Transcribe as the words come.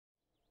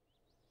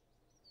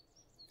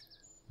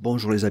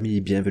Bonjour les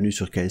amis, bienvenue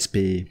sur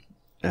KSP.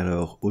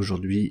 Alors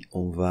aujourd'hui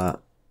on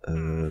va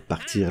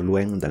partir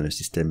loin dans le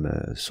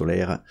système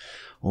solaire.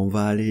 On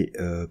va aller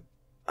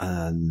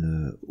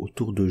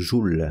autour de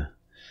Jool,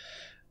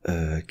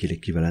 qui est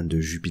l'équivalent de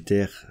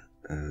Jupiter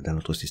dans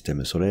notre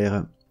système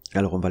solaire.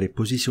 Alors on va aller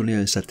positionner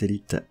un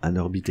satellite en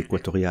orbite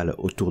équatoriale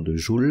autour de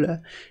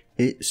Jool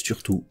et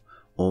surtout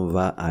on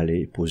va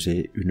aller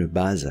poser une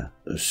base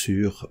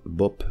sur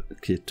Bop,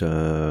 qui est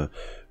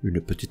une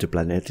petite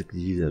planète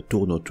qui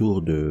tourne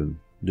autour de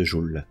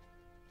Jool.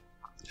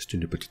 C'est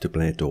une petite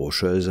planète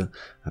rocheuse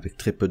avec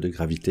très peu de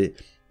gravité.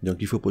 Donc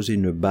il faut poser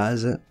une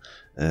base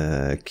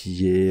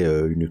qui est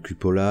une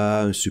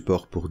cupola, un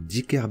support pour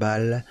 10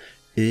 Kerbal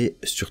et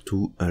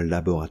surtout un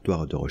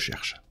laboratoire de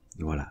recherche.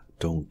 Voilà,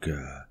 donc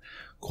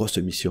grosse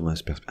mission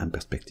en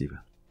perspective.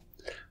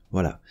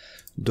 Voilà,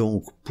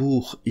 donc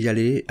pour y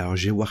aller, alors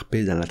j'ai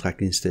warpé dans la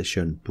tracking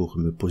station pour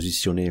me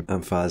positionner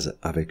en phase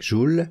avec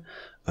Jool.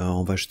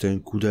 On va jeter un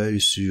coup d'œil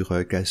sur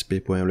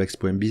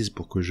ksp.olex.biz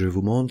pour que je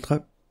vous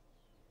montre.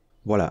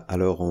 Voilà,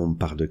 alors on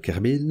part de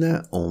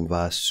Kerbal, on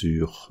va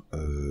sur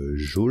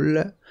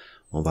Jool,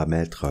 on va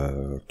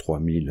mettre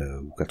 3000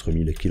 ou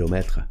 4000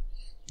 km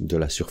de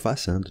la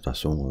surface, de toute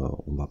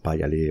façon on va pas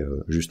y aller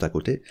juste à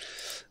côté.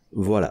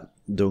 Voilà,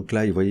 donc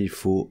là vous voyez il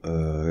faut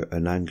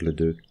un angle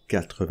de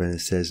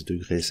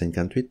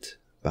 96,58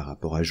 par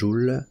rapport à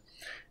Jool,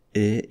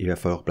 et il va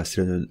falloir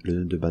placer le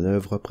nœud de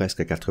manœuvre presque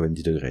à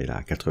 90 degrés, là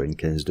à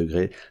 95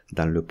 degrés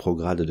dans le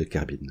prograde de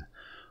Kerbal.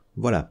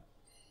 Voilà,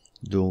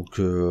 donc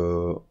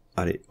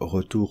allez,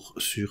 retour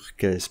sur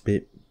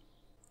KSP.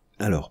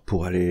 Alors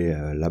pour aller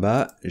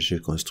là-bas, j'ai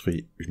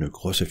construit une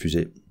grosse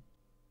fusée.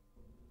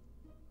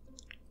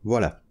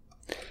 Voilà,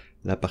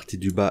 la partie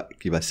du bas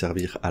qui va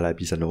servir à la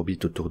mise en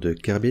orbite autour de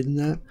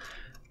Kerbal,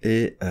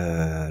 et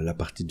la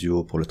partie du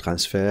haut pour le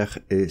transfert,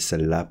 et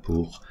celle-là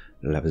pour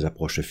les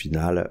approches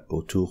finales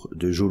autour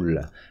de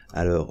Jool.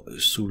 Alors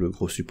sous le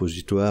gros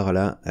suppositoire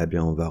là, eh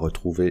bien on va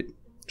retrouver,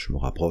 je me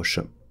rapproche,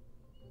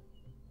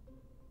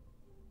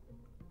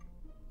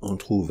 on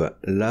trouve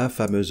la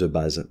fameuse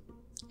base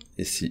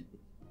ici,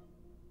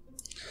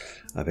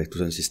 avec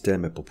tout un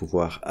système pour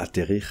pouvoir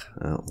atterrir,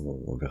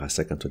 on verra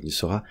ça quand on y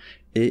sera,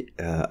 et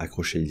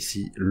accrocher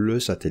ici le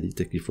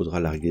satellite qu'il faudra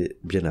larguer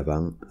bien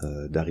avant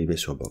d'arriver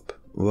sur Bop.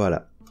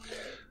 Voilà,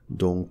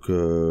 donc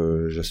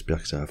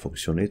j'espère que ça va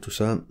fonctionner tout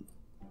ça.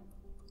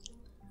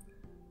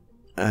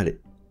 Allez,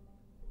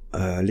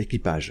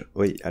 l'équipage,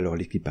 oui, alors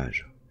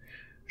l'équipage.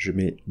 Je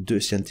mets 2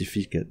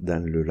 scientifiques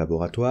dans le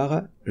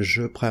laboratoire,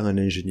 je prends un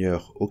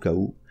ingénieur au cas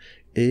où,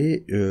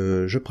 et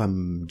je prends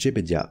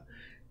Jebedia,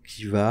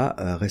 qui va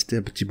rester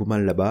un petit moment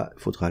là-bas.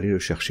 Il faudra aller le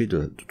chercher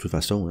de toute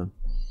façon,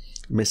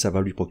 mais ça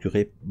va lui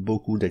procurer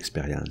beaucoup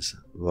d'expérience.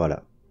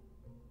 Voilà.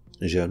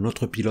 J'ai un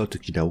autre pilote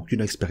qui n'a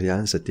aucune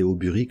expérience, Théo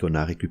Burry, qu'on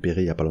a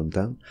récupéré il n'y a pas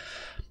longtemps.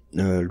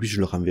 Lui, je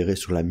le renverrai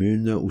sur la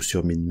Mune ou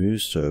sur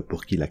Minmus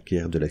pour qu'il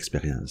acquiert de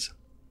l'expérience.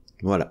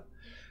 Voilà.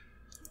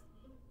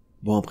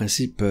 Bon, en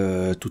principe,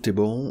 tout est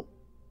bon.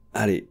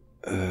 Allez,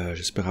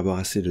 j'espère avoir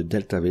assez de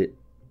delta V.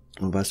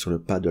 On va sur le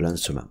pas de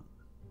lancement.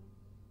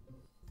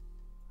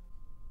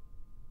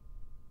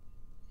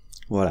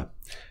 Voilà,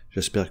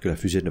 j'espère que la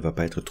fusée ne va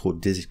pas être trop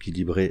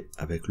déséquilibrée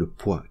avec le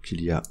poids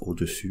qu'il y a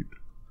au-dessus.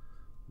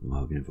 On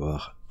va bien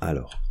voir.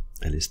 Alors,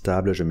 elle est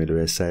stable, je mets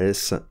le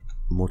SAS,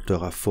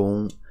 moteur à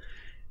fond,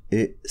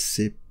 et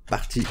c'est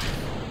parti.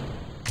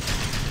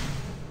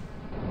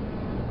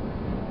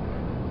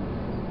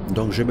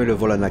 Donc je mets le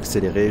vol en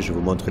accéléré, je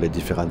vous montre les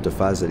différentes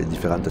phases et les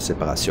différentes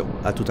séparations.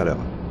 À tout à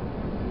l'heure.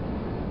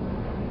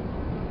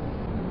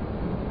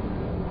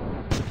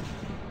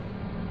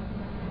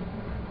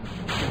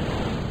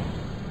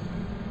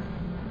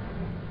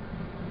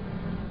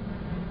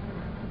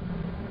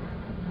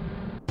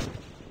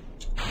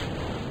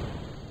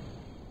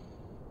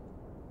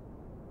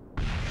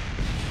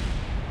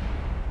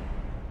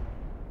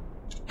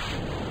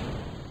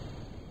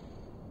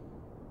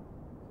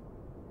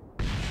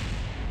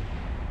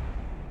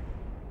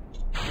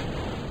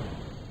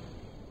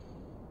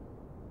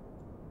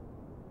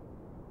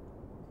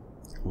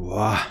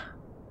 Waouh,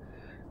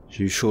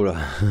 j'ai eu chaud là,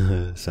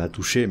 ça a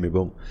touché mais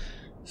bon,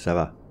 ça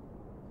va,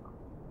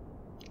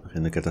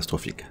 rien de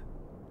catastrophique.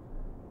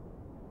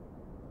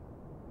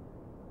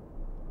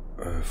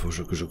 Faut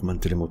que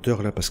j'augmente les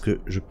moteurs là parce que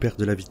je perds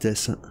de la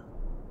vitesse.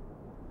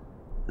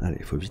 Allez,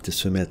 il faut vite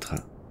se mettre,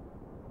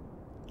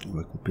 on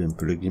va couper un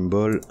peu le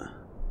gimbal,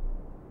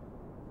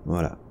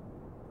 voilà,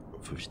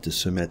 il faut vite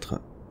se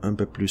mettre un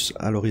peu plus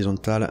à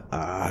l'horizontale.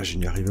 Ah, je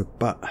n'y arrive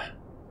pas,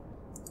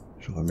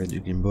 je remets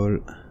du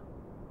gimbal.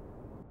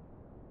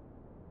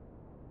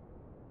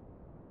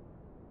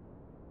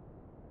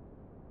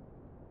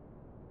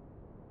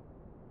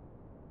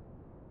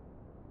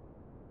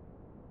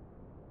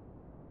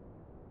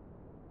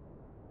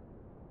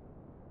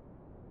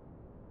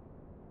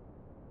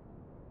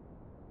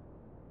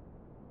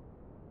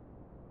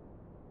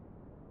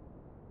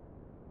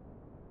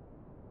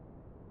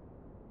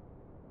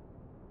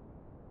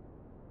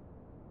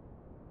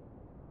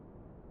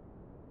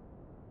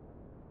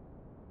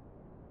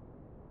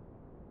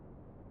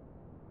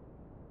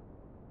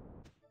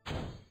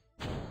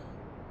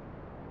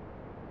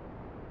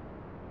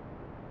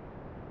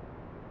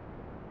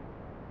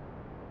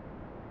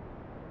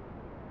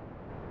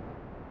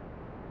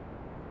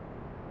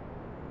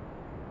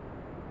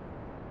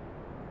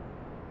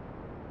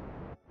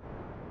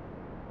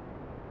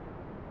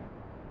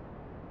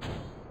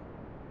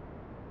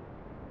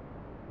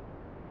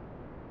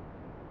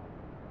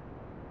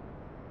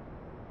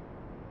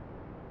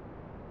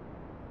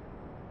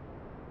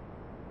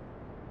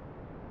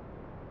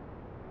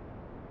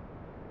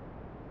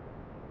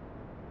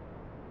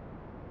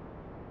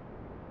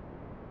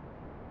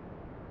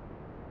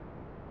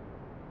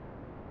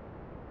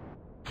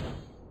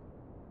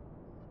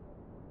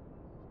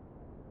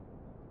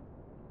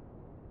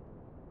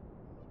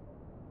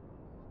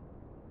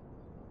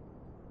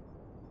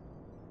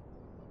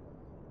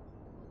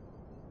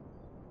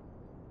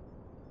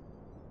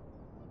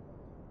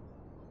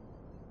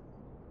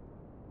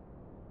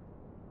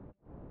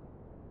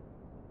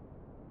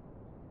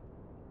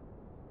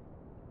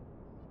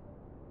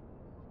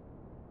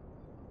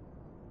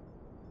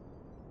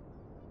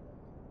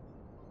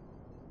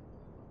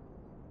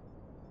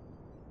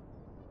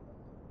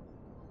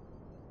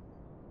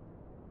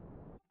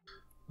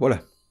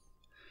 Voilà.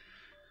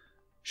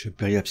 J'ai un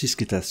périapsis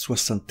qui est à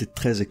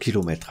 73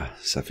 km.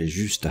 Ça fait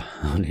juste.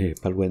 On n'est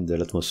pas loin de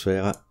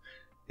l'atmosphère.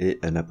 Et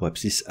un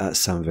apoapsis à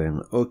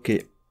 120. Ok,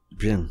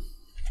 bien.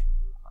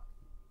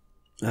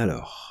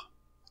 Alors,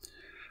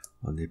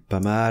 on est pas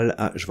mal.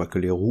 Ah, je vois que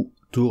les roues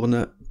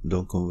tournent.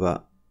 Donc on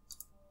va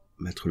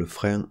mettre le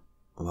frein.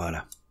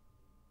 Voilà.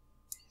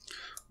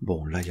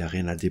 Bon, là, il n'y a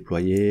rien à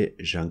déployer.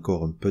 J'ai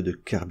encore un peu de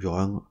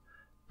carburant.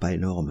 Pas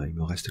énorme. Il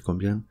me reste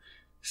combien?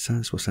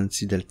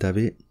 166 delta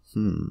V.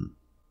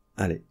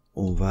 Allez,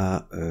 on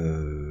va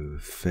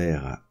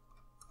faire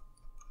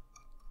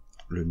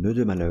le nœud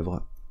de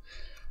manœuvre.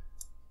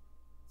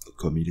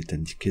 Comme il est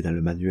indiqué dans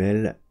le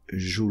manuel,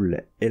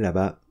 Jool est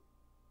là-bas.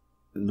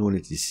 Nous, on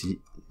est ici.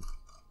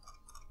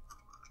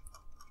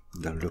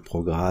 Dans le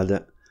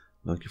prograde.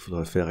 Donc, il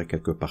faudra faire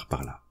quelque part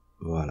par là.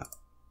 Voilà.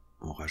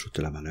 On rajoute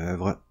la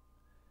manœuvre.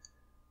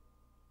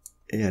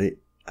 Et allez.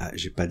 Ah,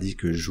 j'ai pas dit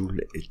que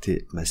Jool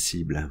était ma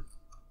cible.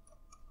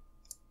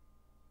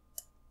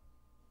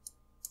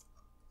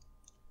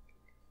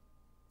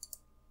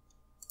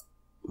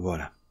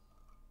 Voilà.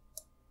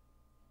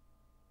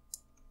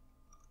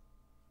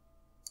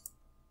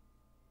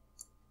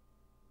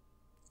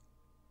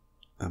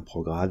 Un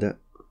prograde.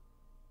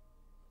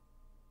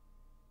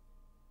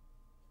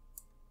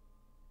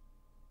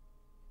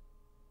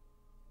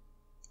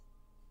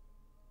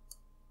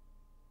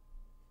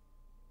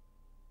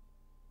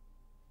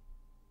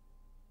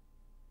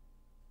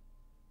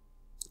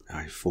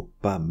 Ah, il faut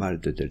pas mal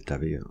de delta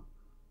V. Hein.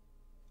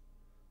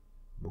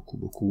 Beaucoup,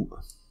 beaucoup.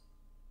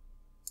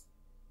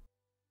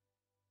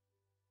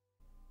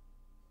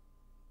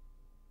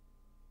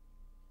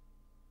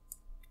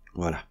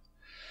 Voilà.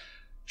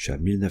 Je suis à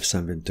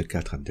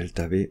 1924 en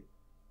delta V.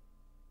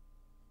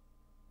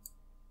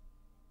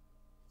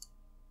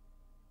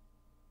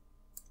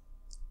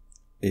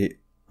 Et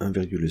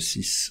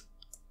 1,6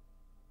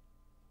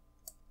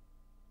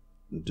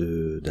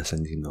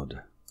 d'ascending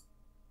node.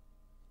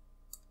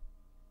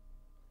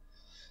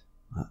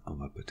 Ah, on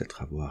va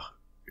peut-être avoir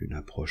une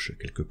approche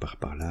quelque part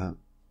par là.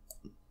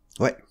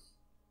 Ouais.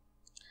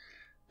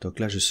 Donc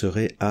là, je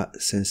serai à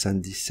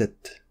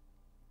 517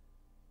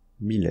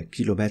 000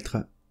 km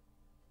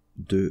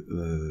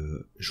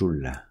de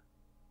Jool.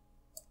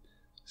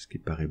 Ce qui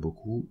paraît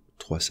beaucoup.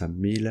 300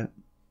 000.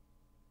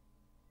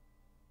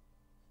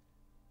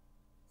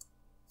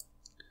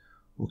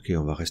 Ok,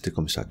 on va rester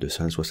comme ça.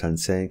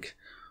 265.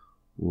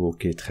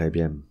 Ok, très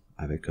bien.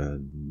 Avec un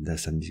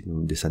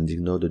descending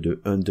node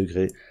de 1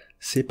 degré.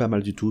 C'est pas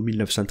mal du tout.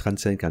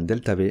 1935 en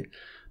delta V.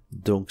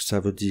 Donc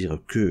ça veut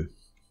dire que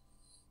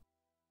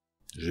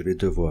je vais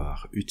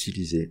devoir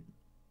utiliser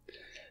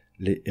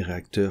les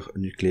réacteurs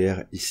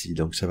nucléaires ici.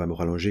 Donc ça va me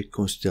rallonger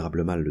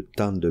considérablement le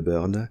temps de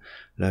burn.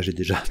 Là j'ai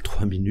déjà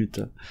 3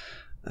 minutes.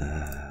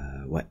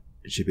 Ouais,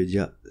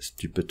 GBDIA, si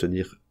tu peux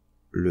tenir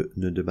le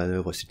nœud de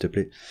manœuvre s'il te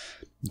plaît.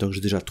 Donc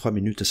j'ai déjà 3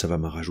 minutes, ça va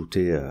me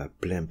rajouter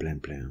plein.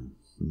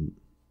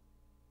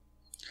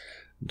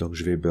 Donc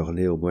je vais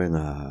burner au moins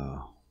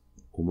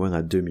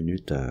à 2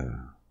 minutes.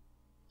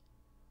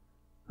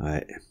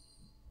 Ouais.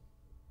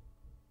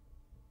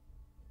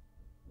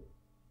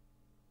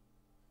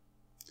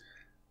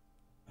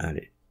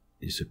 Allez,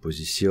 il se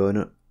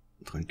positionne,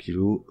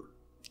 tranquillou,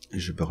 et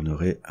je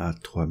burnerai à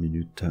 3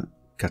 minutes,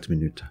 4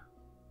 minutes.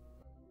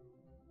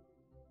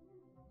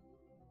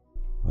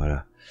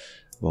 Voilà.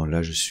 Bon,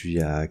 là, je suis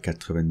à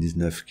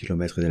 99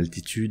 km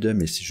d'altitude,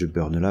 mais si je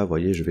burne là, vous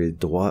voyez, je vais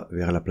droit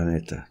vers la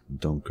planète.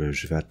 Donc,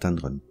 je vais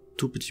attendre un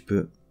tout petit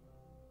peu.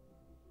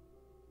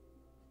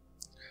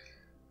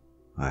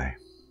 Ouais.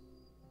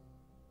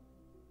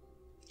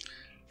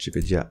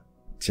 GPDIA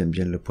tient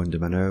bien le point de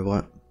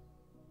manœuvre.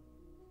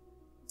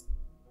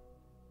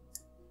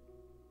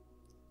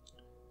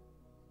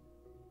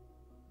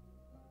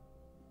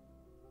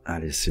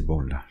 Allez, c'est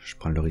bon là, je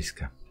prends le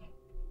risque.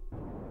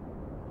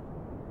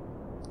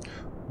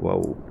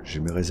 Waouh, j'ai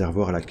mes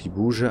réservoirs là qui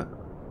bougent. De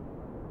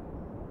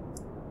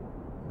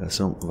toute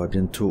façon, on va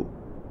bientôt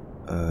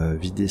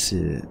vider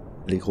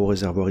les gros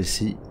réservoirs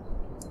ici.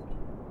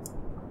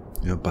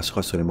 Et on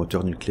passera sur les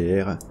moteurs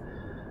nucléaires.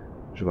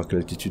 Je vois que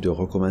l'altitude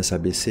recommence à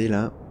baisser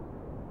là.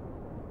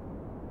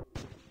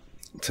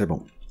 C'est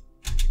bon.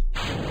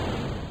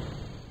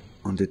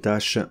 On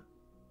détache.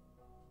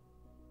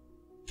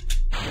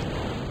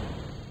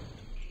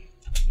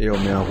 Et on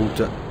met en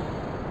route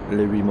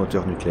les 8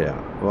 moteurs nucléaires.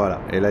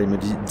 Voilà. Et là, il me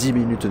dit 10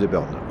 minutes de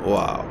burn.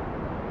 Waouh.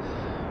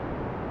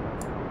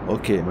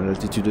 Ok, mon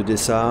altitude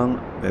descend.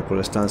 Mais pour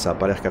l'instant, ça n'a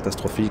pas l'air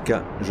catastrophique.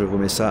 Je vous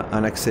mets ça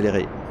en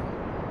accéléré.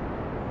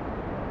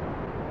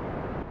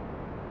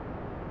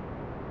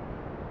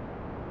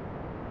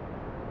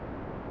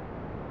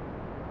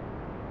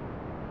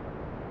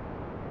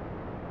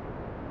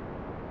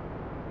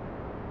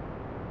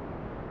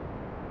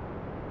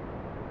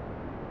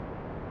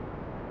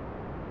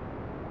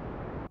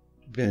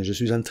 Bien, je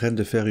suis en train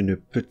de faire une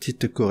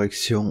petite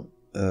correction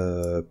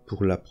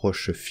pour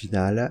l'approche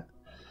finale.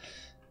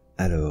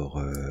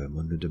 Alors,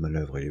 mon nœud de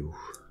manœuvre, il est où?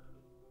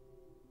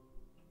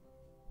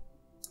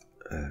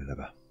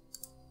 Là-bas.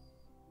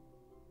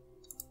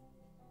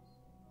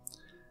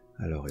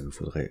 Alors il me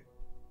faudrait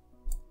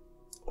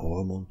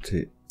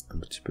remonter un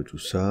petit peu tout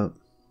ça.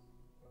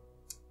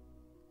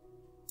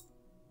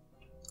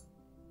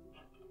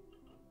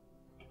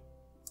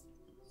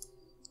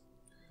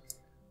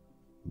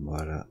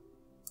 Voilà,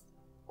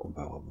 on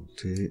va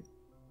remonter.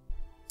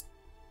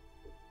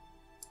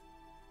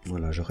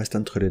 Voilà, je reste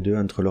entre les deux,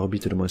 entre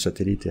l'orbite de mon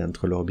satellite et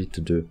entre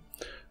l'orbite de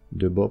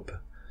Bob.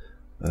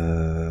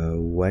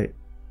 Ouais,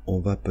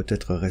 on va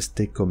peut-être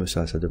rester comme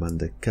ça. Ça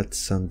demande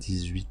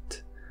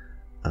 418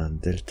 en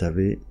delta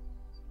V.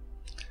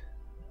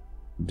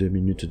 2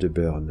 minutes de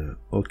burn.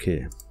 Ok.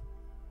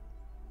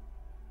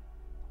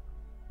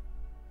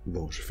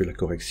 Bon, je fais la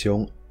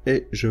correction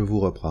et je vous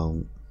reprends.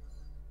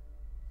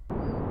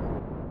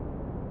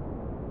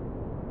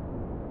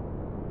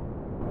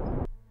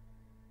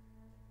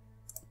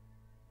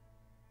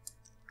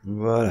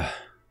 Voilà.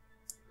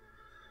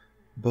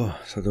 Bon,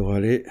 ça devrait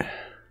aller.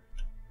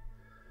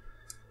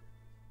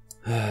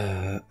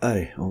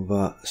 Allez, on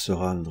va se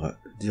rendre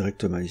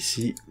directement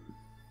ici.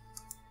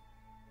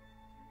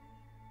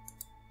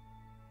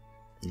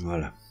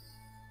 Voilà.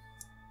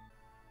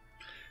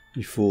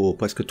 Il faut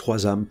presque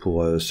 3 ans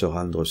pour se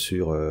rendre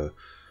sur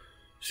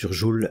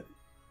Jool.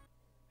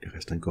 Il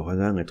reste encore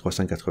 1 an et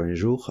 380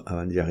 jours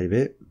avant d'y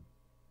arriver.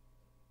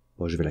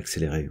 Bon, je vais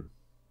l'accélérer.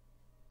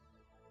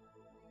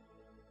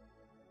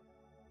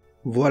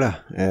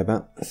 Voilà, eh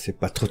ben, c'est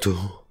pas trop tôt.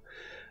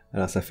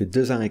 Alors, ça fait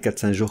 2 ans et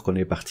 400 jours qu'on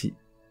est parti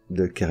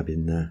de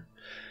Kerbal.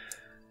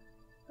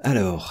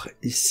 Alors,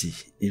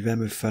 ici, il va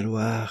me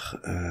falloir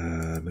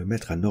me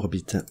mettre en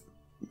orbite,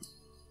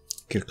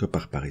 quelque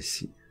part par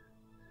ici,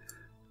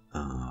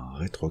 en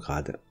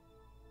rétrograde.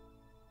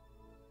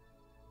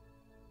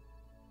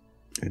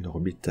 Une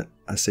orbite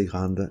assez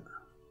grande.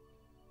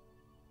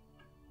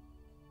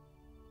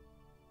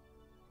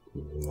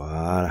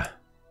 Voilà.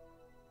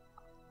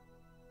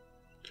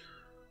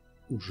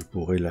 Où je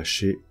pourrais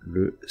lâcher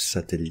le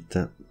satellite.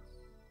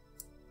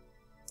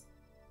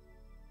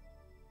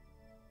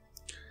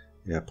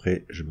 Et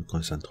après, je me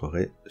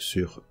concentrerai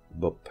sur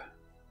Bob.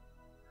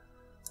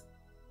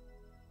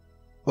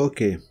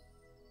 Ok. Eh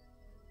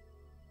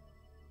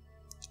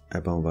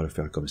ben, on va le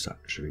faire comme ça.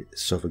 Je vais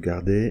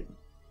sauvegarder.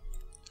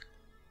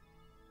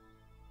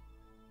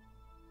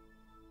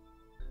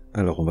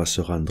 Alors, on va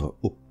se rendre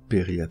au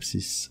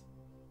périapsis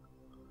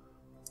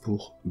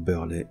pour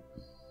burler.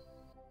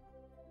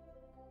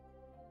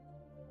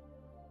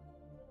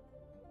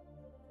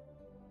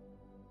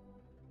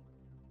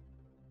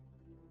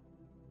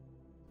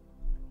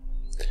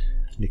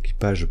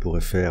 L'équipage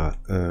pourrait faire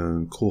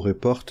un crew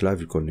report, là,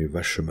 vu qu'on est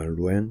vachement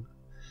loin.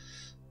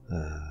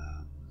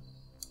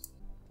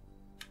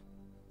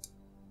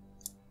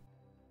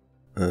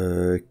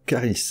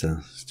 Caris,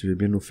 si tu veux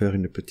bien nous faire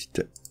une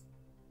petite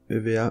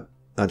EVA.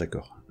 Ah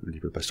d'accord, lui il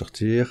peut pas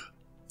sortir.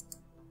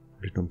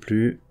 Lui non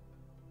plus.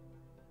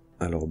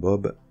 Alors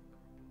Bob.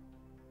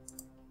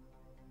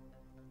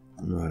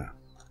 Voilà.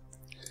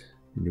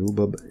 Il est où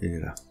Bob? Il est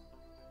là.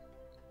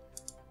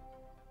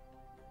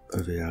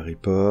 EVA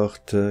report,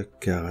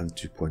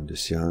 48 points de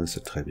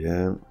science, très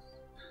bien.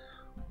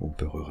 On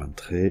peut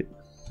re-rentrer.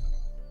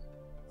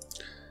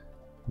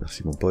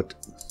 Merci mon pote.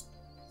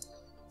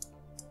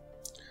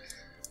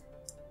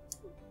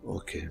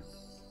 Ok.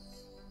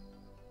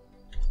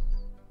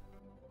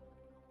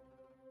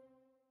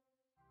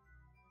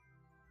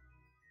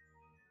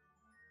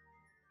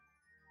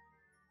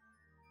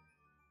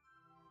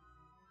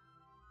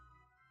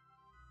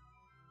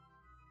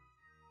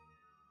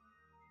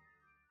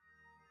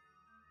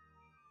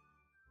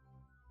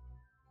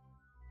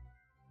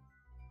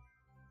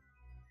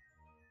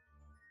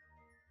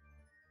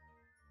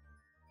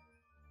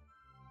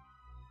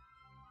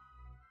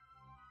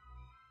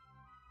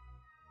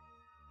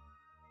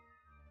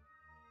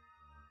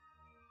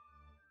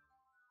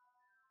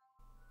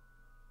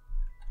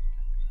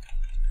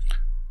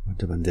 On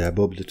va demander à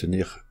Bob de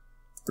tenir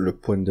le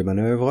point de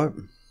manœuvre.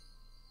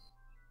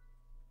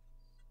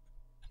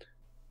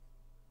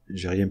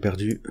 J'ai rien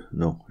perdu?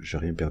 Non, j'ai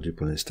rien perdu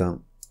pour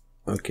l'instant.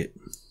 Ok.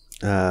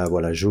 Ah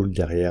voilà, Jool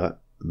derrière.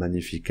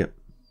 Magnifique.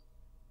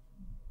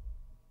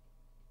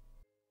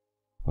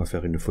 On va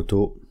faire une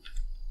photo.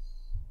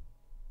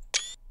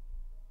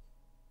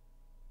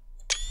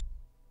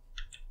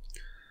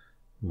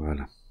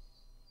 Voilà.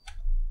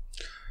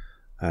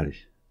 Allez.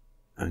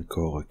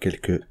 Encore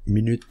quelques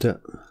minutes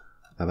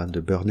avant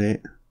de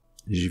burner.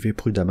 J'y vais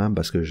prudemment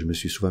parce que je me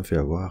suis souvent fait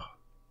avoir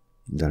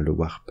dans le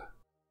warp.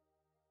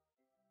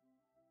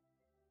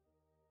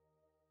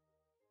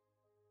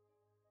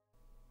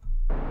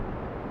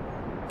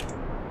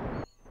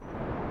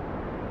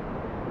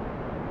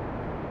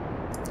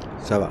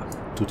 Ça va,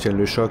 tout tient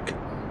le choc.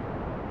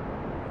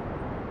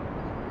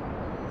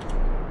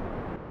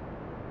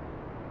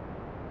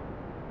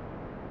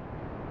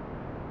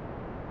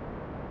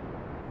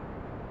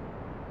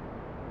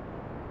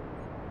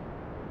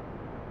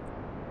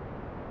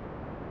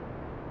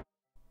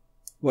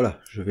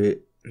 Voilà, je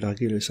vais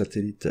larguer le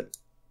satellite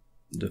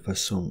de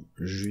façon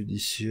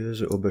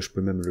judicieuse. Oh ben je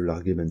peux même le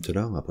larguer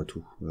maintenant, après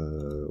tout.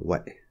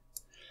 Ouais.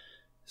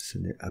 Ce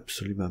n'est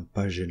absolument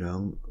pas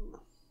gênant.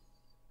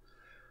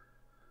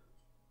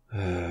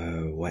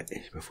 Ouais,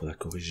 il me faudra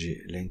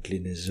corriger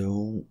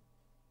l'inclinaison.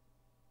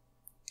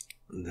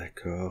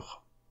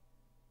 D'accord.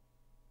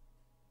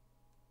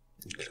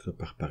 Quelque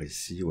part par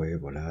ici, ouais,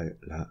 voilà,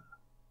 là.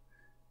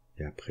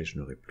 Et après, je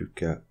n'aurai plus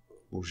qu'à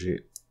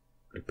bouger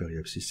le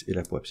périapsis et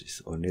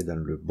l'apoapsis. On est dans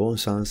le bon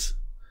sens.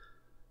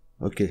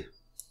 Ok.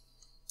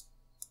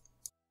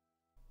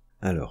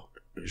 Alors,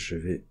 je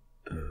vais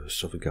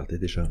sauvegarder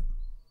déjà.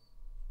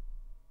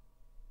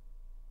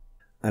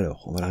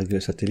 Alors, on va régler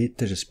le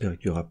satellite. J'espère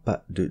qu'il n'y aura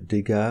pas de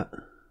dégâts.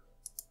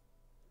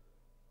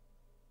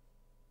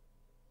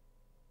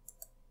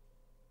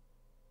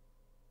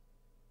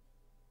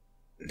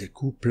 Les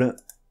couples.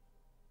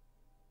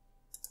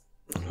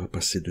 On va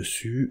passer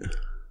dessus.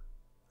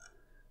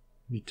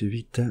 Vite,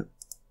 vite.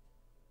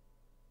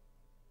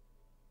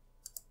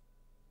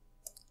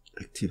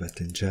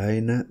 Activate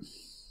Engine.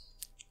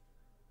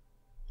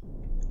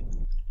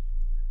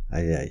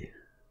 Aïe aïe.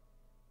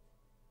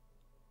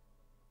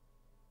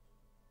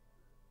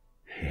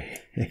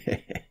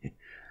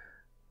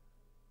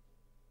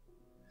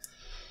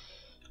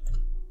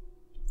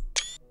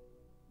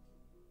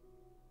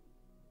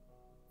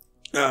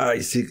 Ah,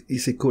 il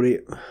s'est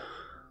collé.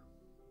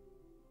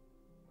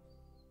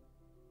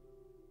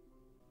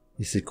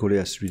 Il s'est collé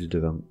à celui de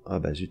devant. Ah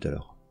bah zut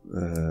alors.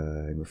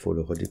 Il me faut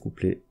le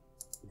redécoupler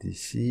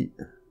d'ici.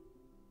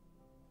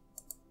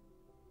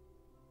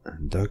 Un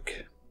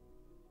dock.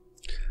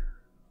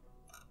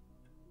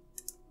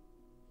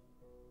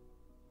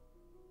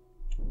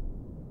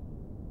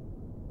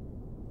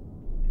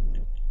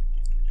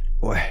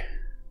 Ouais.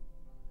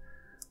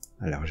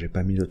 Alors j'ai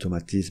pas mis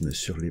d'automatisme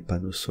sur les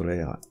panneaux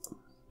solaires,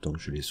 donc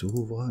je les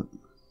ouvre.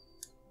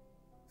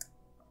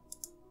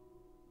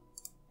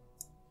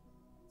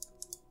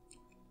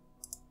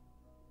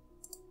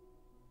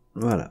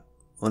 Voilà,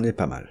 on est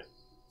pas mal.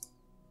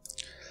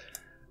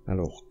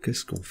 Alors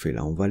qu'est-ce qu'on fait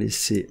là? On va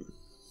laisser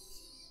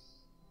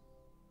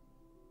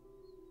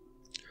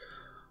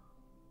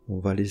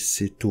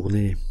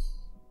tourner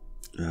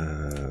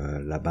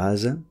la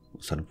base,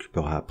 on s'en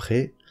occupera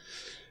après.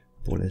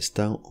 Pour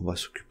l'instant, on va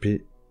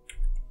s'occuper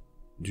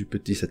du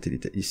petit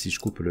satellite. Ici, je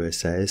coupe le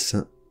SAS.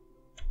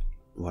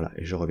 Voilà,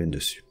 et je reviens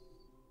dessus.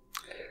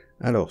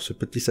 Alors, ce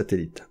petit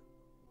satellite.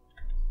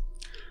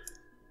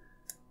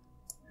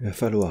 Il va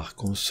falloir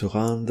qu'on se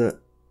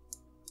rende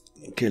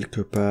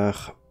quelque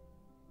part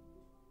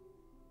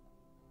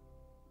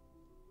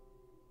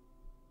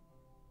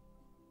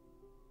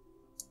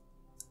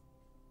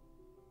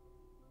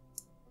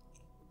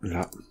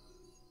là.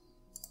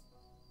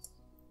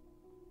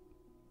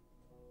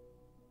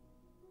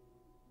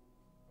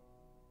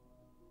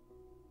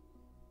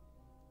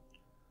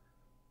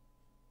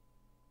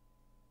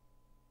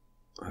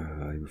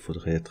 Il me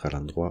faudrait être à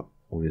l'endroit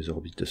où les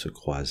orbites se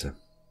croisent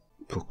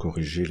pour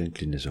corriger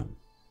l'inclinaison.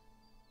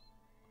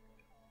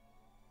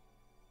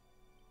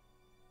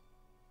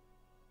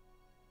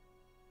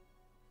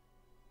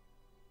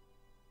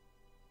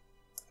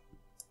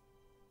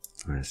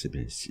 Ouais, c'est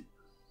bien ici.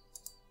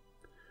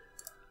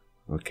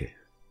 Ok.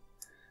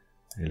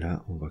 Et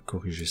là, on va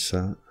corriger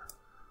ça.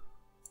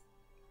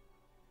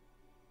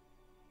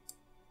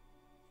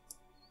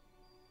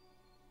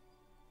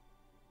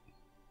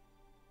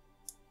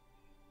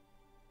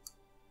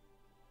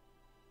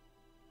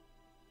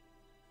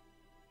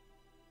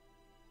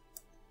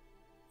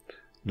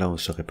 Là, on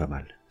serait pas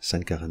mal.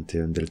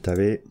 141 delta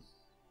V.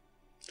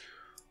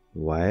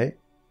 Ouais.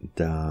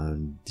 Dans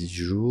 10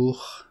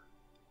 jours.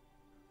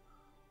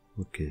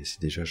 Ok, si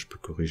déjà je peux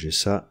corriger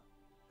ça.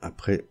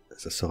 Après,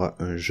 ça sera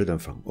un jeu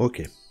d'enfant.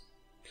 Ok.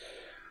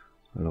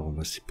 Alors, on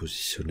va s'y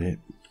positionner.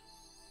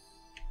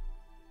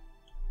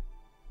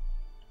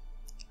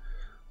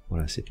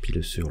 Voilà, c'est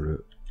pile sur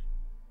le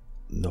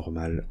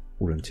normal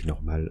ou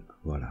l'anti-normal.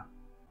 Voilà.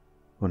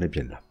 On est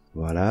bien là.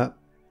 Voilà.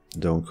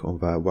 Donc, on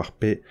va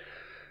warper.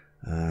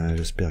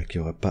 J'espère qu'il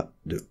n'y aura pas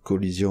de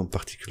collision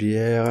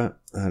particulière.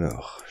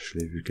 Alors, je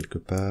l'ai vu quelque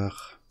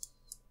part.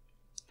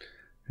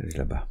 Elle est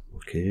là-bas.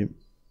 Ok.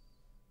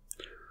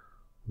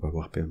 On va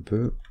warper un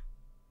peu.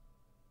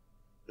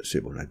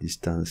 C'est bon, la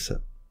distance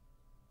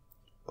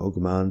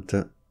augmente.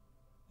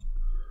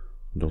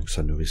 Donc,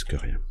 ça ne risque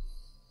rien.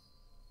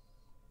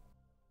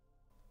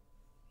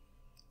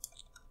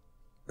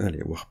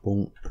 Allez,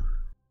 warpons.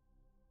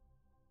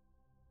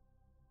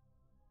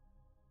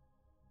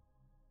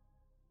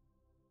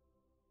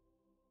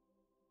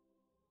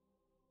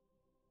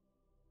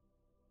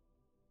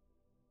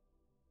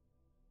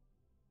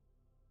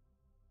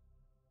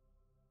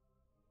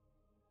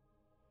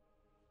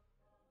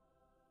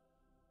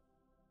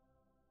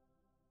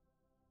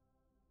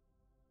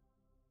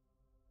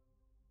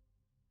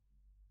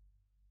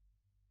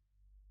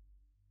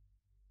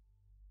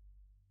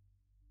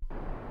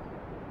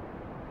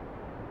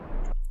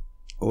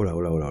 Oh là,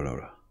 oh là, oh là, oh là, oh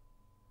là.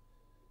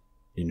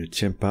 Il ne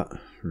tient pas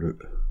le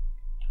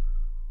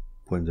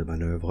point de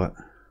manœuvre.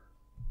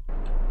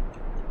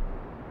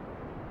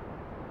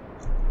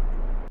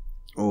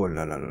 Oh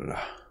là là là là.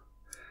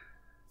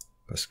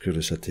 Parce que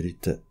le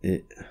satellite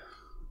est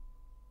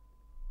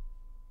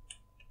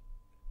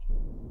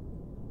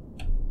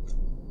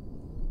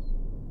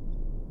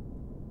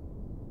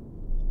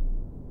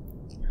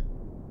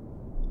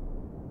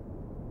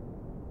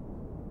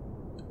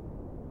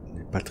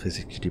pas très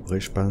équilibré,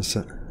 je pense.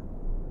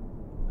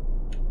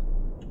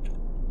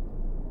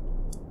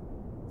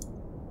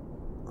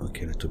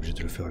 Ok, on est obligé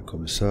de le faire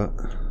comme ça,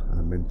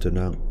 en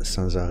maintenant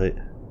sans arrêt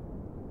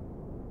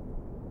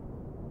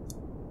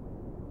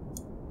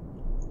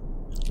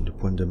le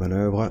point de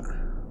manœuvre.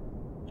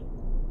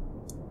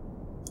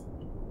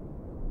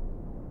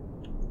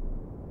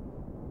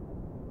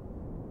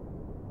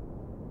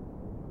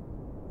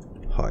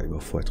 Ah,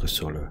 il faut être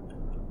sur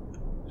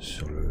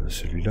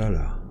celui-là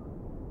là.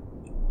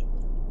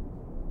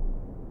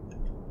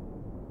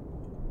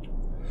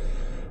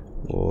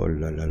 Oh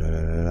là là là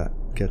là là là,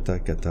 cata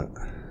cata.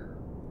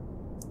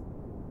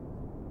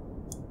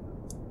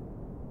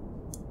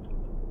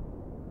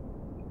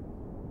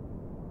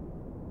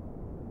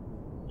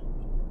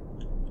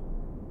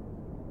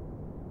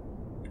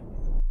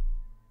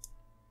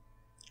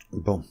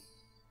 Bon,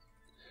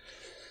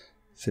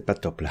 c'est pas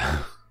top là.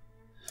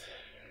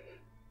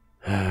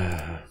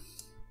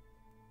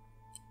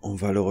 On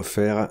va le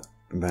refaire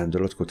de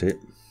l'autre côté.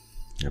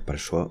 Il n'y a pas le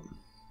choix.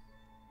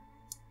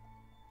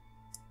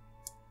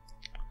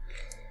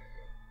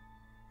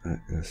 Ah,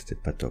 là, c'était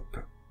pas top.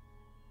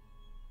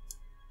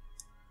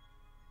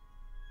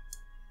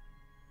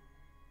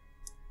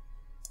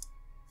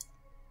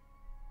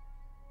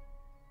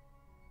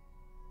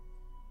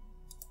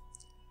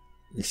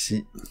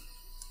 Ici.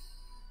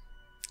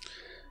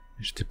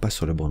 J'étais pas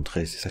sur le bon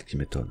trait, c'est ça qui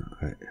m'étonne.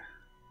 Ouais.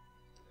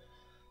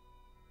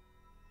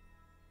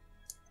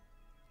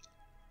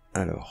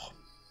 Alors,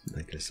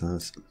 dans quel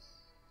sens?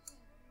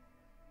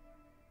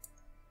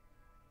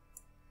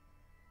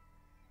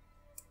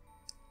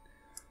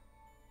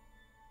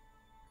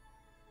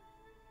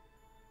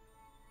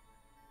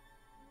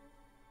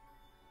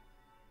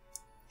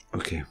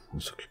 Ok, on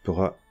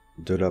s'occupera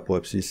de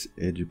l'apoapsis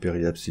et du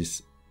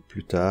périapsis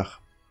plus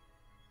tard.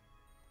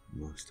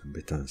 Bon, c'est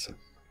embêtant ça.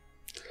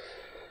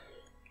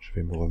 Je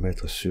vais me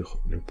remettre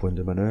sur le point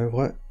de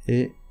manœuvre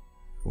et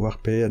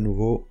warper à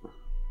nouveau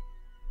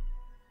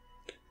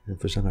en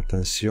faisant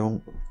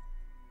attention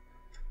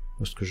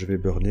lorsque je vais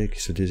burner qu'il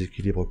se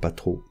déséquilibre pas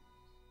trop.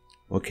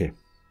 Ok.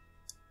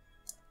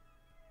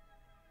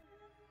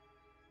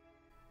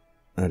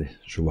 Allez,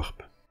 je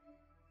warp.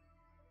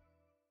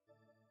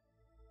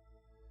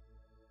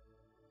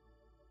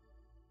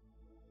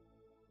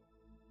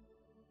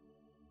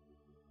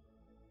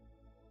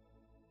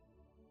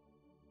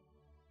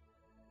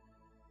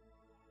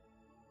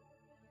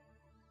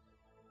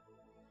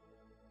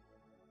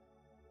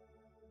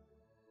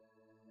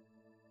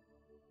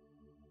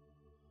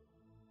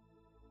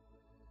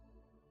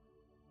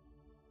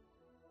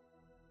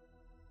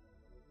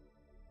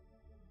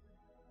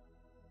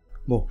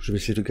 Bon, je vais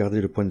essayer de garder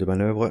le point de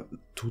manœuvre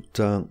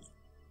tout en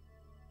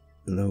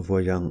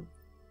envoyant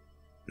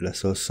la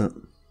sauce.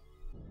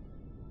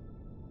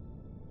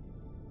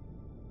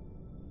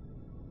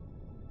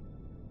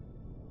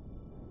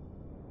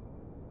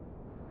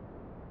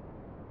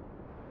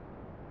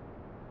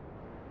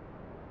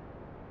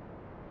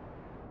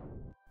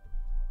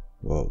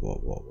 Wow, wow,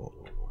 wow, wow,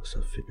 wow,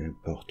 ça fait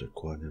n'importe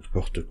quoi,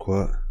 n'importe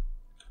quoi.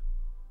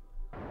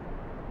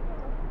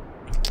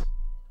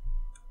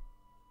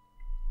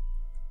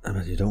 Ah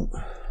bah dis donc.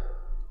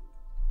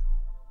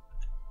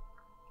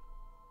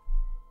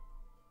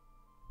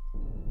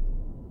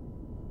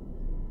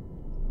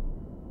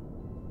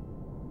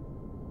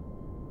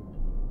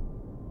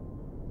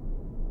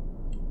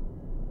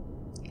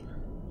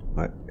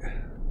 Ouais.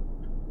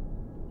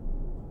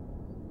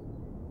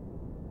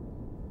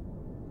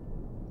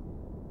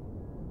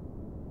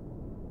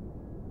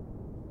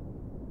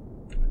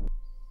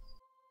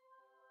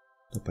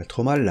 Ça doit pas être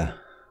trop mal là.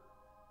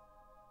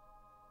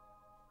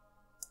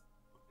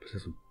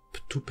 Peut-être un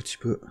tout petit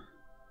peu.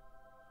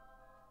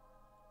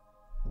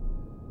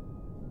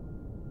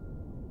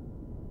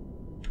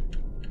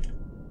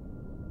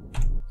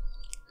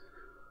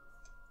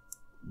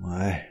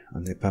 Ouais,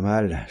 on est pas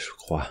mal, je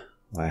crois.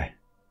 Ouais.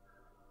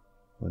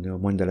 On est au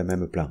moins dans le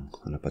même plan.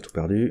 On n'a pas tout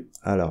perdu.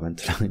 Alors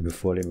maintenant, il me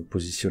faut aller me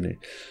positionner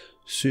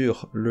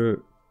sur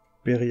le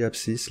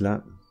périapsis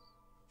là.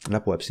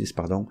 L'apoapsis,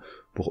 pardon,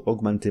 pour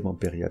augmenter mon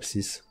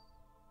périapsis.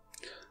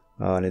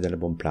 Ah, on est dans le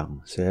bon plan.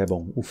 C'est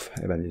bon. Ouf.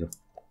 Eh ben dis donc.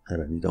 Eh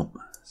ben dis donc.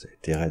 Ça a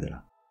été raide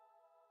là.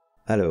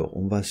 Alors,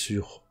 on va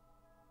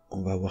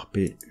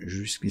warper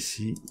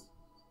jusqu'ici.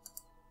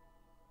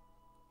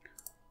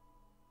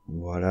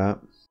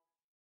 Voilà.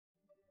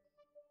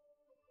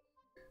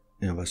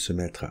 Et on va se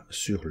mettre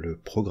sur le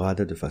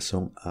prograde de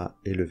façon à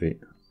élever.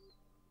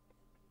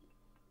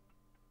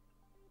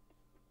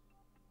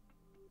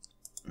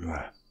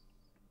 Voilà.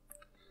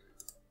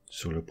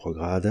 Sur le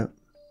prograde.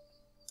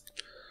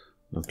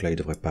 Donc là, il ne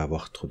devrait pas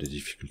avoir trop de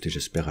difficultés,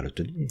 j'espère, à le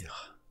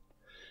tenir.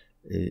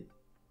 Et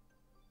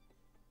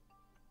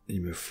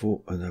il me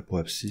faut un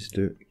apoapsis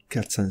de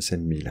 405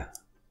 000.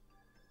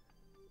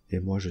 Et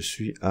moi, je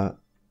suis à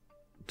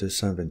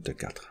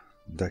 224.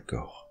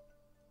 D'accord.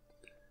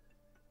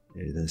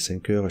 Et dans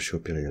 5 heures, je suis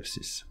au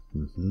périapsis.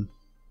 On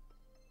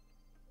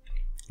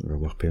va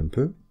warper un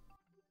peu.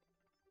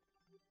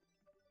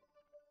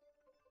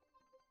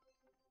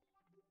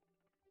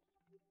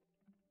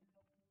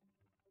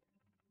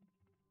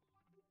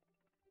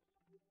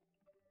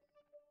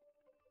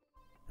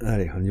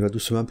 Allez, on y va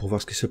doucement pour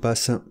voir ce qui se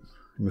passe.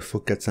 Il me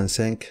faut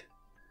 405.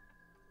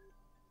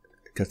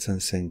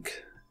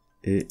 405.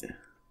 Et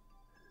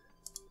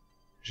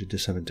j'ai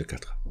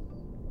 224.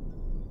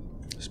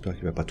 J'espère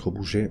qu'il va pas trop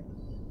bouger.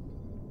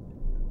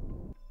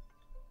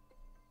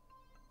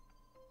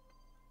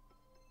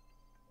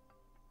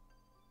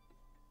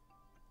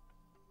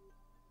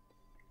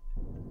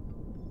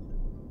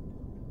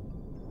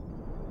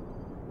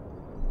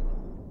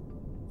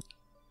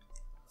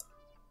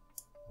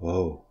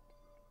 Wow.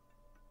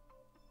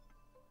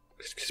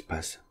 Qu'est-ce qui se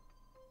passe?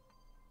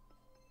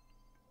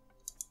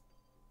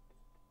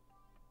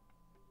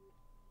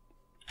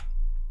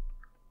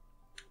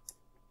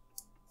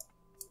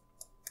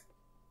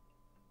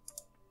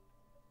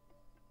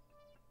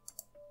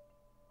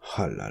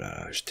 Oh là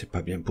là, j'étais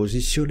pas bien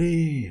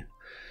positionné.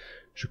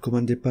 Je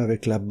commandais pas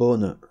avec la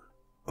bonne.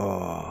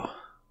 Oh.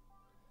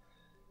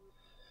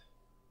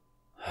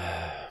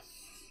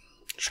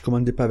 Je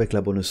commandais pas avec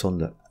la bonne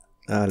sonde.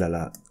 Ah là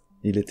là.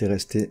 Il était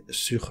resté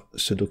sur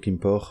ce docking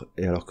port,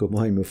 et alors que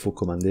moi il me faut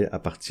commander à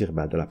partir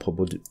de la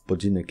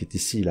podine qui est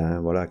ici, là, hein,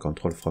 voilà,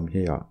 control from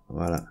here,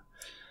 voilà.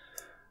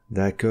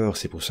 D'accord,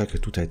 c'est pour ça que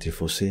tout a été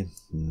faussé.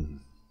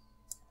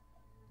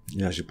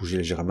 Là j'ai bougé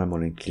légèrement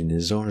mon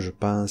inclinaison, je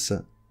pense.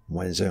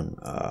 -1,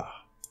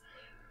 ah.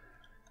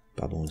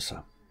 Pas bon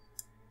ça.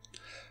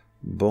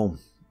 Bon,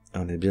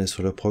 on est bien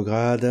sur le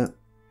prograde.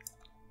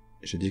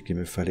 J'ai dit qu'il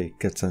me fallait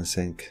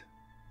 405.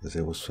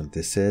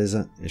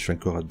 0,76 et je suis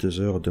encore à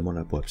 2 heures de mon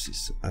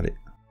apoapsis. Allez.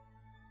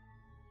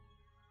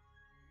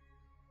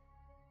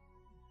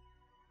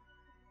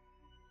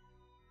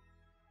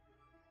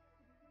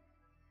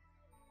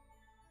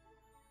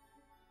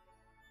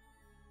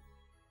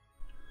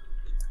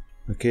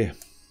 Ok.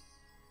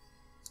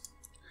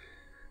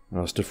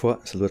 Alors cette fois,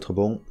 ça doit être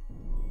bon.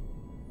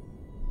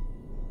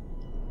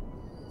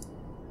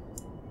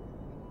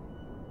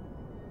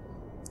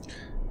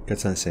 «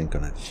 405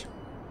 on a dit.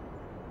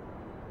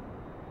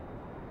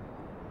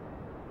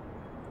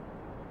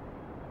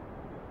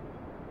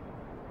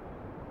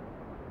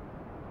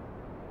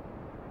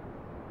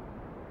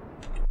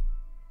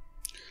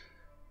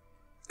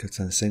 «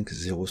 405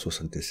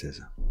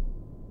 076. »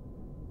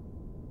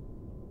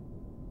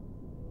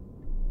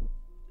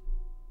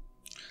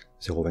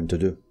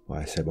 0,22.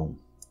 Ouais, c'est bon.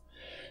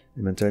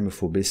 Et maintenant, il me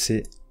faut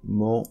baisser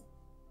mon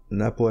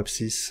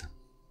apoapsis.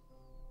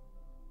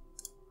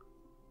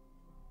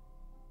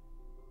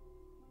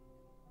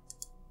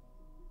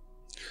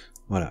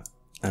 Voilà.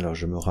 Alors,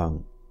 je me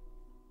rends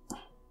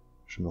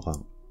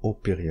au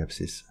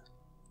périapsis.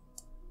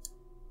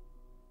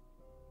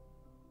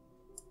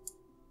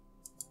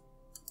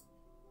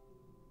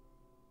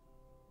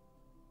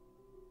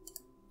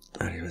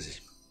 Allez, vas-y.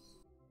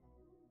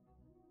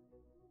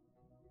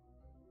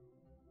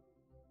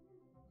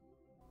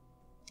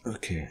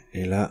 Ok,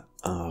 et là,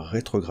 en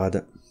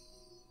rétrograde,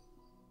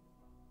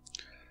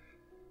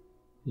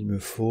 il me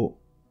faut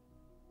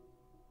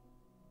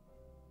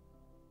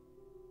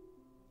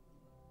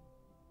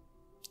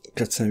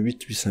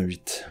 408,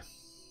 808.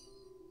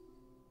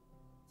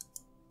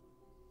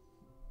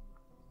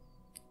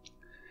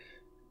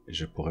 Et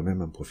je pourrais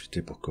même en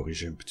profiter pour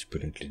corriger un petit peu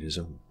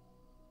l'inclinaison.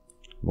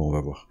 Bon, on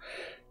va voir.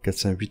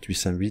 408,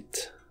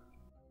 808.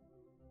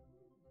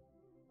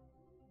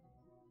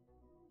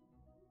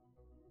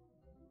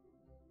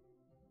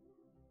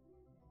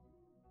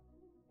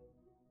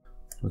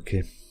 Ok,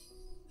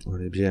 on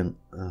est bien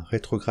en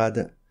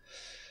rétrograde.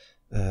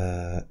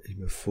 Il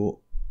me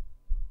faut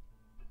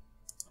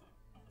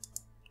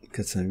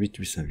 408,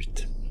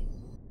 808.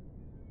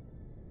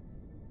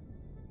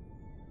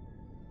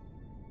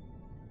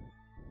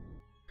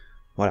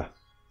 Voilà,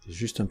 c'est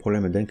juste un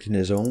problème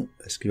d'inclinaison.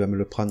 Est-ce qu'il va me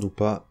le prendre ou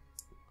pas?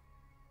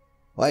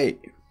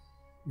 Ouais,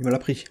 il me l'a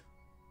pris.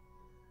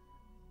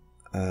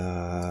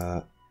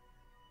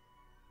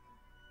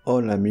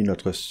 On a mis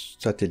notre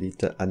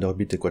satellite en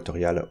orbite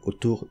équatoriale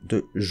autour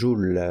de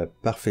Jool.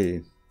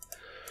 Parfait.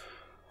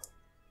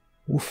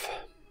 Ouf.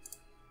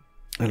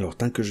 Alors,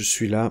 tant que je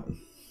suis là,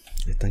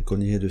 et tant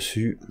qu'on y est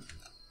dessus,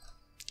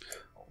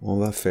 on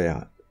va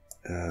faire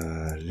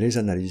les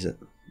analyses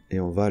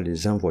et on va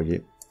les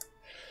envoyer.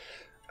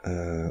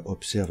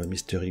 Observe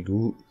Mystery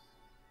Goo.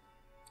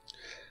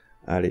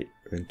 Allez,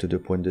 22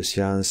 points de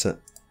science.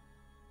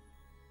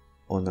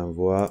 On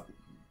envoie.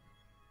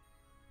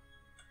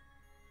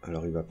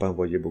 Alors, il va pas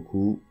envoyer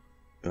beaucoup.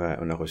 Ouais,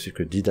 on a reçu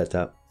que 10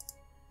 data.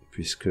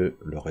 Puisque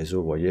le réseau,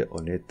 vous voyez,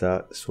 on est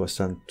à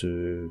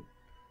 66%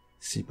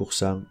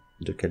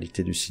 de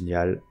qualité du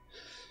signal.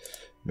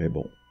 Mais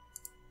bon,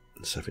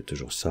 ça fait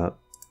toujours ça.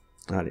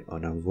 Allez,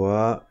 on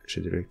envoie. J'ai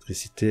de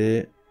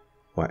l'électricité.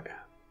 Ouais.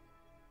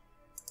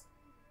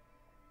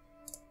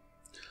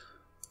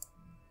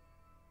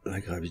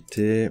 La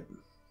gravité.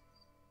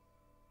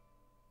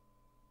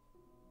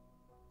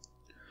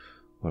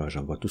 Voilà,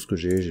 j'envoie tout ce que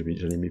j'ai.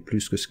 J'en ai mis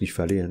plus que ce qu'il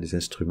fallait, hein, des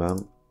instruments.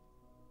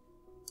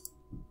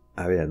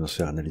 Ah oui,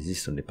 atmosphère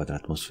analysis, on n'est pas dans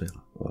l'atmosphère.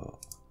 Wow.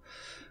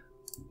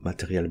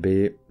 Matériel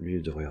B,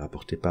 lui devrait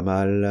rapporter pas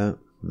mal.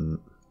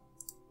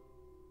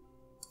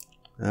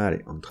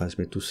 Allez, on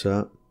transmet tout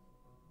ça.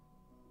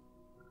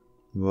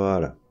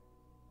 Voilà.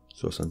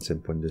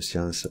 65 points de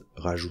science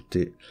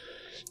rajoutés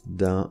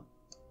dans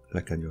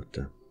la cagnotte.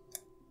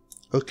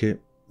 Ok.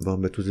 Bon,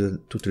 ben,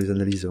 toutes les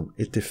analyses ont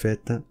été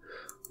faites.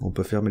 On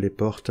peut fermer les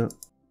portes.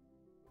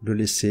 Le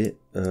laisser,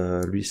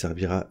 lui,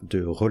 servira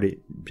de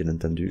relais, bien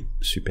entendu.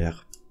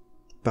 Super.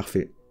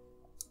 Parfait.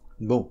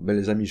 Bon, ben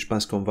les amis, je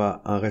pense qu'on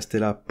va en rester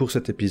là pour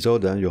cet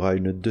épisode. Hein. Il y aura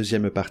une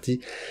deuxième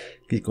partie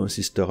qui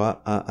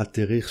consistera à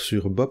atterrir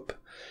sur Bop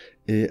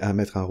et à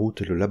mettre en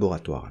route le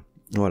laboratoire.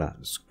 Voilà,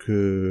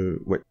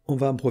 ouais. On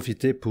va en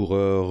profiter pour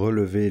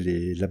relever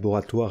les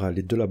laboratoires,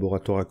 les deux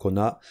laboratoires qu'on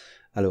a.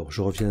 Alors,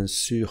 je reviens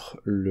sur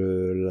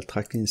la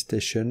tracking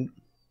station.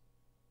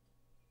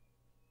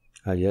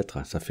 À y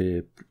être, ça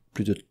fait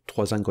plus de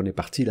 3 ans qu'on est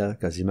parti là,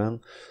 quasiment.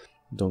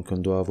 Donc on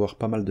doit avoir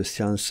pas mal de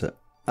sciences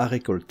à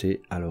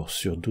récolter. Alors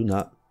sur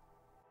Duna,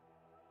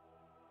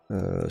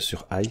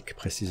 sur Ike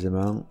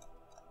précisément,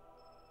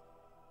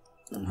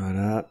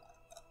 voilà,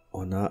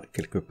 on a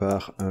quelque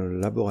part un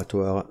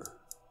laboratoire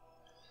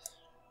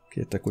qui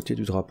est à côté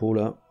du drapeau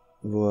là.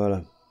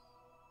 Voilà.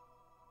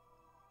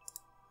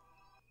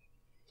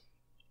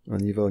 On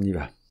y va, on y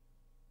va.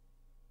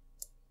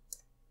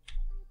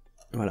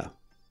 Voilà.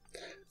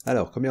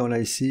 Alors, combien on a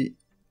ici?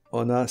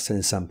 On a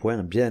 500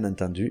 points, bien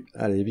entendu.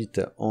 Allez,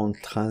 vite, on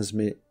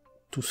transmet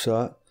tout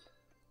ça.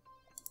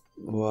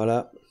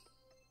 Voilà.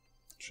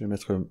 Je vais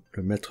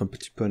le mettre un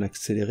petit peu en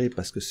accéléré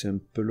parce que c'est un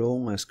peu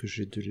long. Est-ce que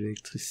j'ai de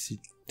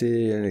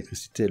l'électricité?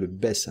 L'électricité, elle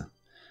baisse.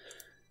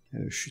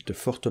 Elle chute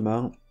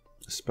fortement.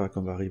 J'espère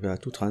qu'on va arriver à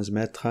tout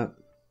transmettre.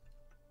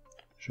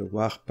 Je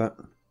warp.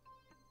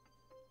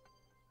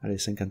 Allez,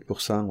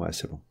 50%. Ouais,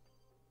 c'est bon.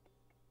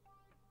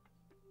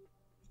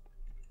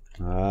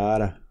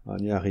 Voilà, on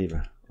y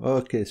arrive.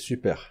 Ok,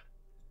 super.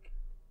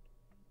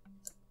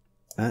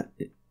 Hein,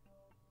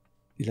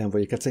 il a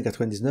envoyé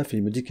 499 et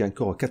il me dit qu'il y a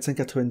encore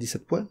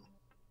 497 points.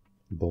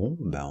 Bon,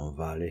 ben on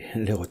va aller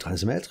les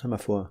retransmettre, ma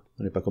foi.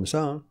 On n'est pas comme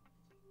ça, hein.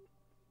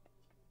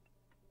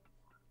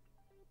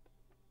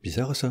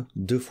 Bizarre ça,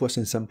 2 fois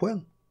 500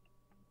 points.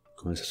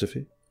 Comment ça se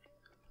fait?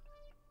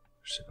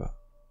 Je sais pas.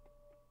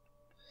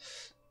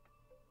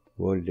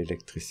 Oh,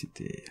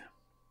 l'électricité.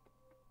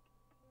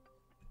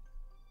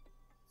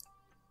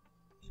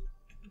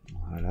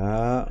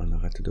 Voilà, on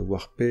arrête de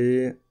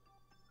warper.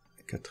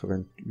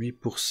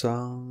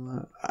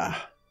 88%. Ah,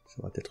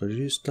 ça va être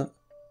juste.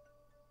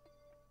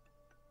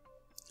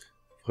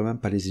 Faut vraiment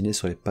pas lésiner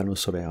sur les panneaux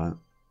solaires hein,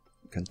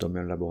 quand on met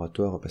un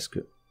laboratoire parce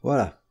que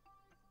voilà.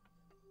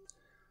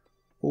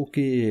 Ok,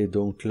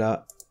 donc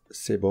là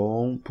c'est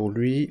bon pour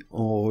lui.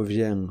 On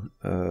revient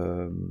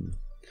à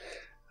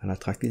la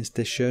tracking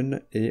station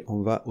et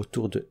on va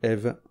autour de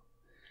Eve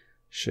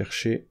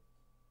chercher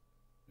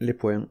les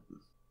points.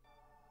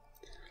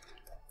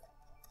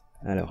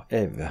 Alors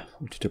Eve,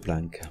 où tu te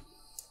planques?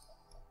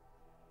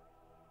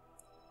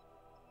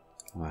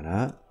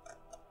 Voilà.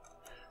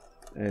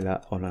 Et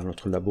là, on a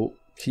notre labo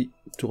qui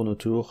tourne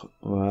autour.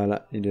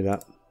 Voilà, il est là.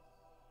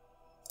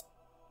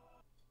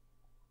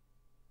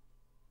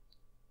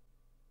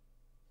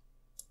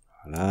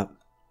 Voilà.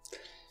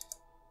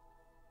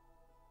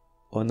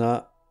 On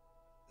a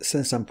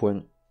 500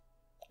 points.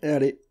 Et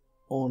allez,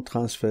 on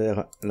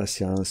transfère la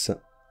science.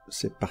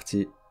 C'est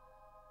parti.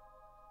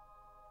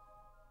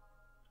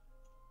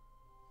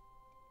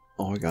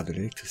 On regarde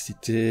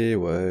l'électricité.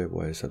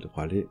 Ouais, ça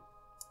devrait aller.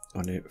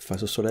 On est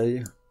face au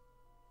soleil.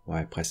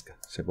 Ouais, presque.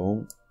 C'est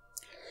bon.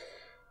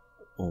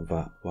 On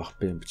va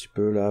warper un petit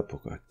peu là pour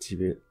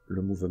activer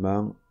le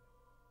mouvement.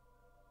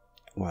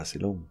 Ouais, c'est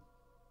long.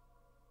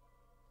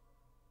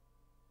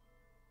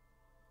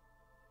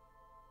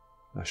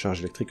 La charge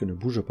électrique ne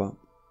bouge pas.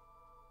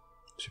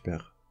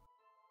 Super.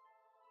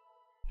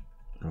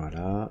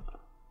 Voilà.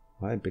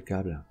 Ouais,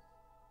 impeccable.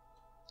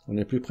 On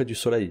est plus près du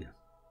soleil.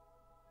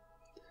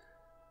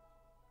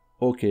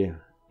 Ok.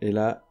 Et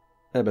là,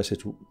 eh ben c'est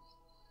tout.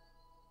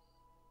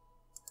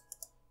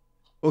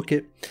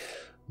 Ok.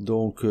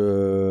 Donc,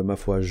 ma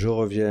foi, je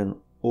reviens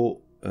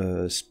au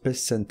Space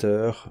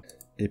Center.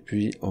 Et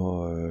puis,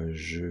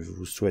 je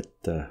vous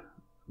souhaite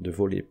de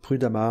voler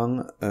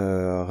prudemment.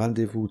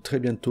 Rendez-vous très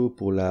bientôt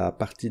pour la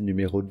partie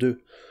numéro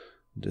 2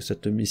 de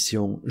cette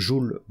mission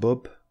Jool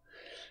Bob.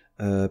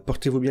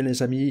 Portez-vous bien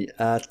les amis,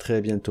 à très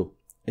bientôt.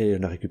 Et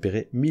on a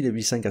récupéré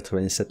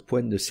 1887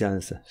 points de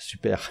science.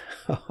 Super.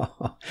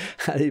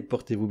 Allez,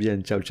 portez-vous bien.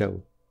 Ciao,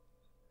 ciao.